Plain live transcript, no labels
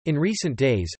In recent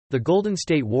days, the Golden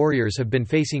State Warriors have been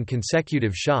facing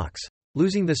consecutive shocks,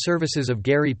 losing the services of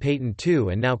Gary Payton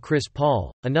II and now Chris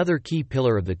Paul, another key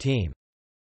pillar of the team.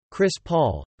 Chris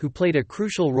Paul, who played a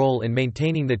crucial role in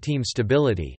maintaining the team's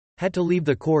stability, had to leave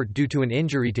the court due to an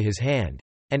injury to his hand,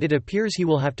 and it appears he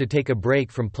will have to take a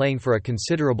break from playing for a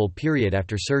considerable period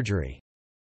after surgery.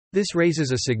 This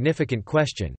raises a significant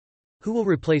question: who will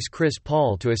replace Chris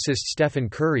Paul to assist Stephen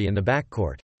Curry in the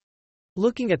backcourt?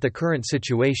 Looking at the current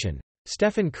situation,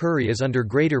 Stephen Curry is under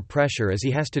greater pressure as he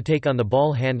has to take on the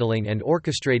ball handling and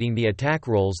orchestrating the attack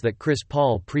roles that Chris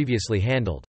Paul previously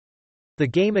handled. The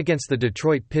game against the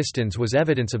Detroit Pistons was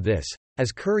evidence of this,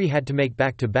 as Curry had to make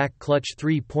back-to-back clutch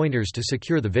three-pointers to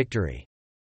secure the victory.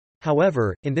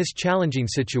 However, in this challenging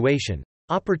situation,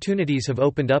 opportunities have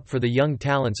opened up for the young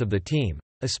talents of the team,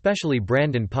 especially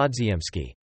Brandin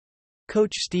Podziemski.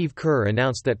 Coach Steve Kerr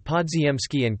announced that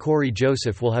Podziemski and Corey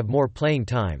Joseph will have more playing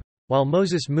time, while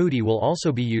Moses Moody will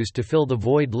also be used to fill the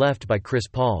void left by Chris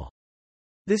Paul.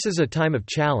 This is a time of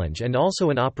challenge and also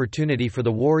an opportunity for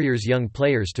the Warriors' young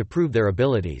players to prove their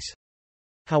abilities.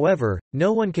 However,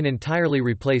 no one can entirely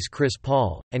replace Chris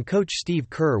Paul, and Coach Steve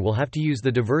Kerr will have to use the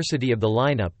diversity of the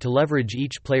lineup to leverage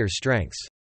each player's strengths.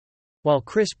 While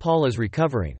Chris Paul is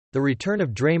recovering, the return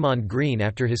of Draymond Green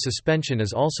after his suspension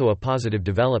is also a positive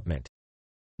development.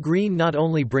 Green not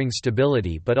only brings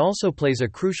stability but also plays a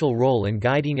crucial role in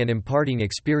guiding and imparting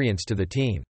experience to the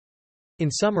team.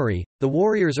 In summary, the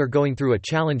Warriors are going through a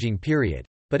challenging period,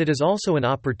 but it is also an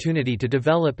opportunity to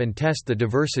develop and test the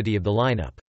diversity of the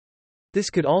lineup.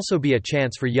 This could also be a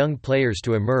chance for young players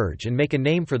to emerge and make a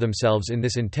name for themselves in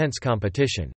this intense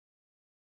competition.